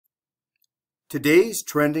Today's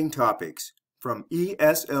trending topics from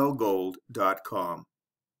ESLgold.com.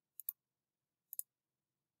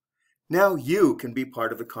 Now you can be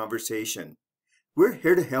part of the conversation. We're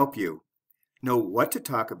here to help you know what to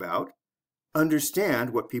talk about,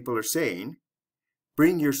 understand what people are saying,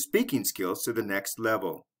 bring your speaking skills to the next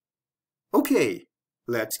level. Okay,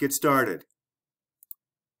 let's get started.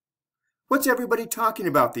 What's everybody talking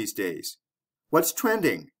about these days? What's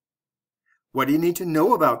trending? What do you need to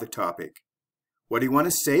know about the topic? What do you want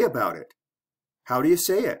to say about it? How do you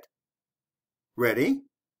say it? Ready?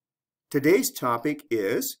 Today's topic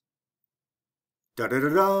is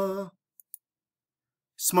da-da-da-da.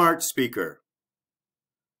 Smart speaker.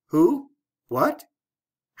 Who? What?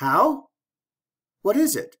 How? What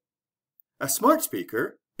is it? A smart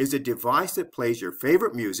speaker is a device that plays your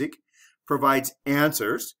favorite music, provides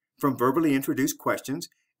answers from verbally introduced questions,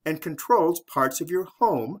 and controls parts of your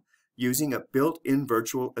home using a built-in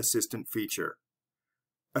virtual assistant feature.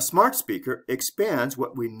 A smart speaker expands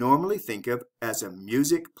what we normally think of as a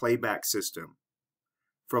music playback system.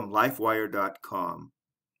 From LifeWire.com.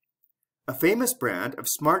 A famous brand of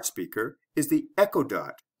smart speaker is the Echo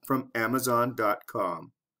Dot from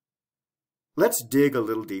Amazon.com. Let's dig a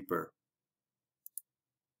little deeper.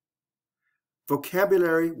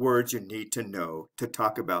 Vocabulary words you need to know to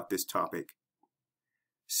talk about this topic.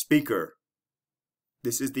 Speaker.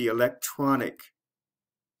 This is the electronic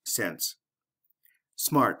sense.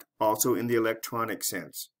 Smart, also in the electronic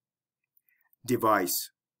sense. Device.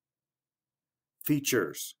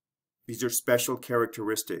 Features. These are special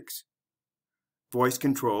characteristics. Voice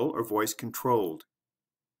control or voice controlled.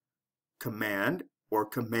 Command or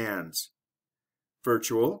commands.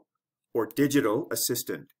 Virtual or digital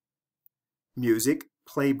assistant. Music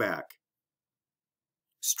playback.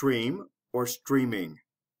 Stream or streaming.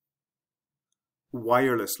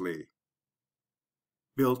 Wirelessly.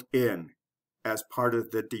 Built in as part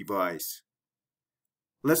of the device.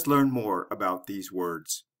 Let's learn more about these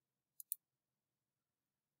words.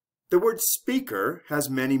 The word speaker has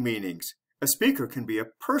many meanings. A speaker can be a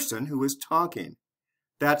person who is talking.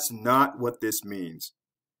 That's not what this means.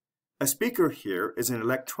 A speaker here is an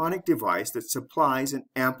electronic device that supplies and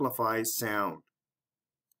amplifies sound.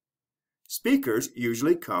 Speakers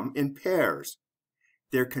usually come in pairs.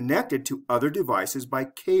 They're connected to other devices by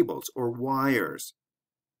cables or wires.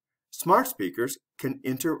 Smart speakers can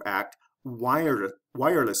interact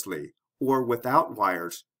wirelessly or without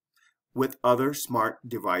wires with other smart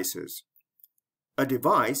devices. A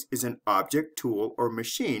device is an object, tool, or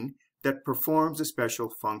machine that performs a special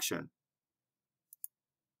function.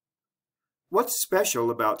 What's special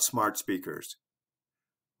about smart speakers?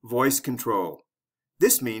 Voice control.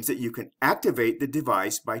 This means that you can activate the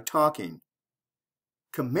device by talking.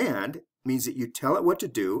 Command means that you tell it what to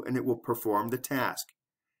do and it will perform the task.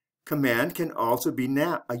 Command can also be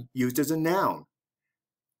used as a noun.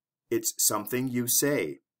 It's something you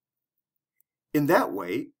say. In that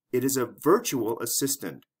way, it is a virtual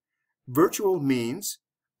assistant. Virtual means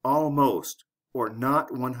almost or not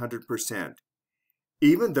 100%.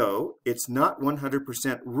 Even though it's not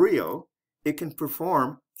 100% real, it can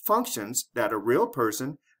perform functions that a real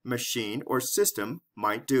person, machine, or system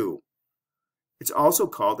might do. It's also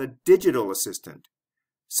called a digital assistant.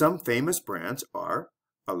 Some famous brands are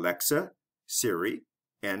Alexa, Siri,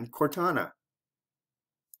 and Cortana.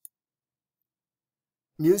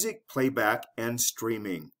 Music playback and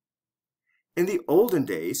streaming. In the olden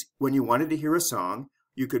days, when you wanted to hear a song,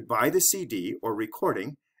 you could buy the CD or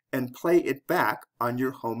recording and play it back on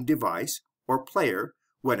your home device or player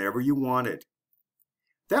whenever you wanted.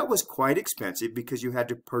 That was quite expensive because you had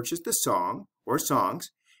to purchase the song or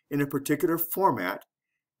songs in a particular format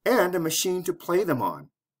and a machine to play them on.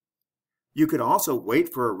 You could also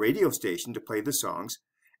wait for a radio station to play the songs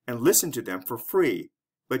and listen to them for free,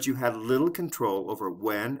 but you had little control over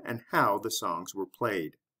when and how the songs were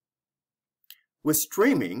played. With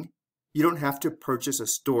streaming, you don't have to purchase a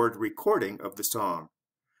stored recording of the song.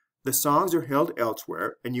 The songs are held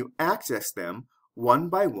elsewhere and you access them one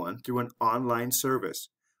by one through an online service,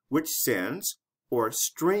 which sends or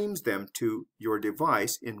streams them to your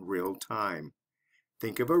device in real time.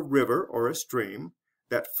 Think of a river or a stream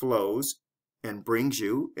that flows and brings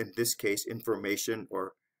you, in this case, information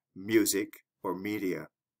or music or media.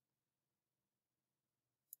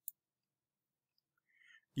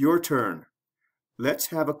 Your turn. Let's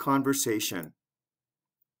have a conversation.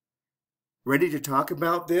 Ready to talk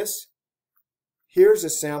about this? Here's a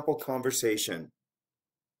sample conversation.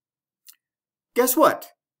 Guess what?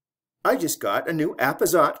 I just got a new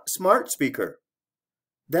Apazot smart speaker.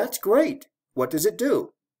 That's great. What does it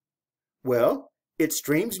do? Well, it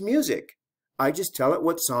streams music. I just tell it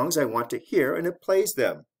what songs I want to hear and it plays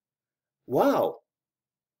them. Wow!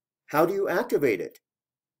 How do you activate it?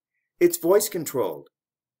 It's voice controlled.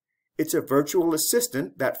 It's a virtual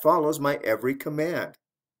assistant that follows my every command.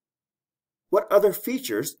 What other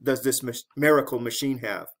features does this miracle machine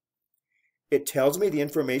have? It tells me the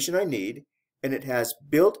information I need, and it has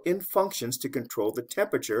built-in functions to control the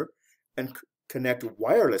temperature and connect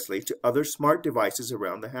wirelessly to other smart devices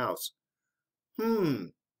around the house.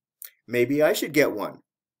 Maybe I should get one.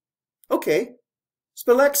 Okay,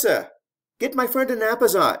 Spalexa, get my friend an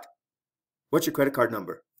Appazot. What's your credit card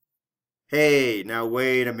number? Hey, now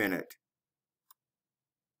wait a minute.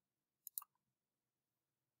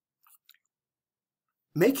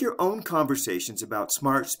 Make your own conversations about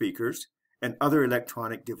smart speakers and other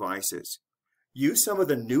electronic devices. Use some of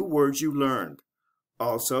the new words you learned.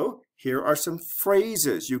 Also, here are some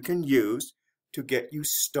phrases you can use to get you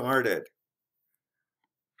started.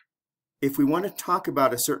 If we want to talk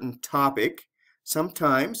about a certain topic,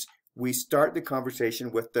 sometimes we start the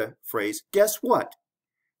conversation with the phrase, "Guess what?"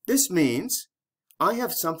 This means, I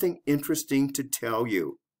have something interesting to tell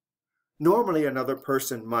you. Normally, another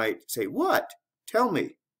person might say, "What? Tell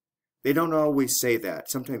me." They don't always say that.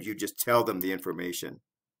 Sometimes you just tell them the information.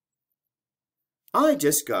 I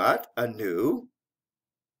just got a new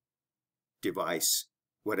device,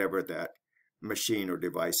 whatever that machine or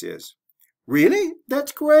device is. Really?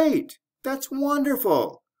 That's great. That's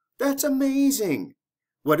wonderful. That's amazing.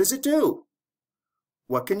 What does it do?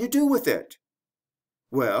 What can you do with it?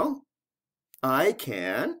 Well, I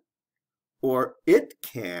can, or it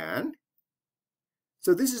can.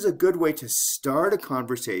 So this is a good way to start a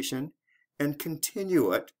conversation and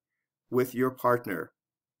continue it with your partner.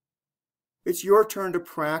 It's your turn to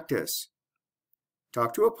practice.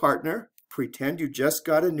 Talk to a partner, pretend you just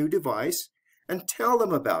got a new device, and tell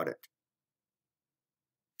them about it.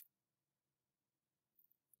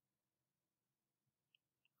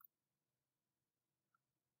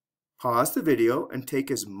 Pause the video and take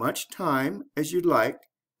as much time as you'd like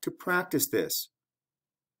to practice this.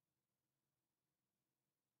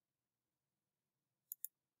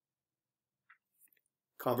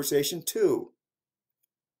 Conversation 2.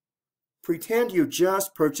 Pretend you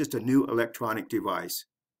just purchased a new electronic device.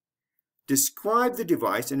 Describe the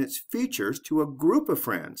device and its features to a group of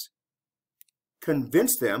friends.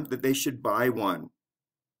 Convince them that they should buy one.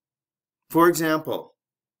 For example,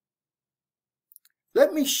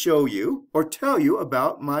 let me show you or tell you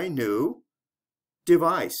about my new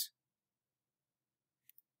device.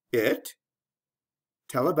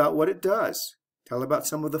 Tell about what it does. Tell about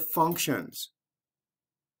some of the functions.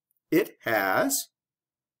 It has.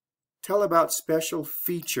 Tell about special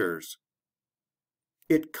features.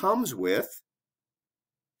 It comes with.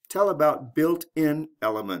 Tell about built-in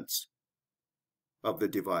elements of the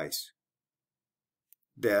device.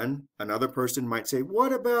 Then another person might say,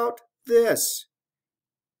 "What about this?"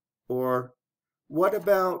 Or, "What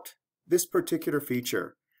about this particular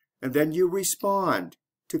feature?" And then you respond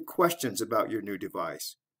to questions about your new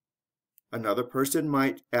device. Another person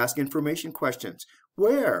might ask information questions.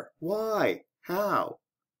 Where? Why? How?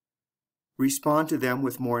 Respond to them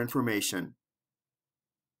with more information.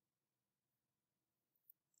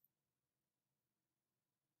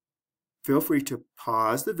 Feel free to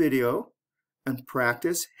pause the video and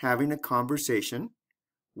practice having a conversation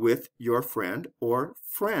with your friend or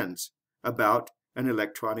friends about an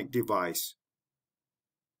electronic device.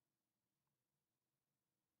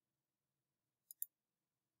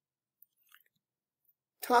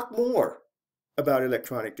 Talk more about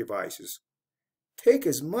electronic devices. Take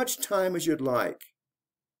as much time as you'd like.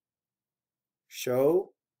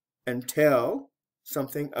 Show and tell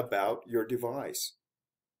something about your device.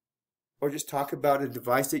 Or just talk about a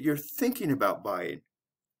device that you're thinking about buying.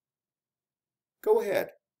 Go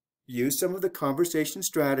ahead. Use some of the conversation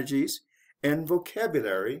strategies and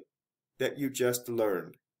vocabulary that you just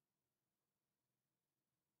learned.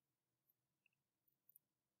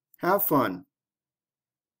 Have fun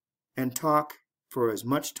and talk for as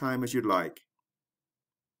much time as you'd like.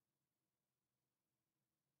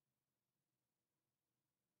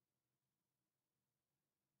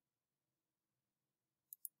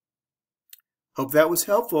 Hope that was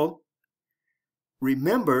helpful.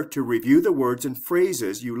 Remember to review the words and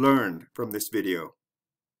phrases you learned from this video.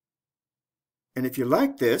 And if you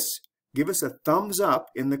like this, give us a thumbs up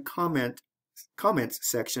in the comments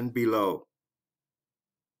section below.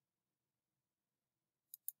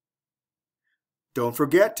 Don't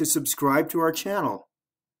forget to subscribe to our channel.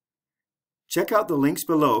 Check out the links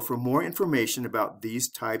below for more information about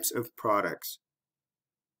these types of products.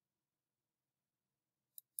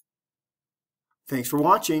 Thanks for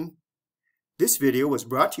watching. This video was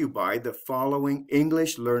brought to you by the following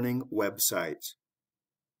English learning websites: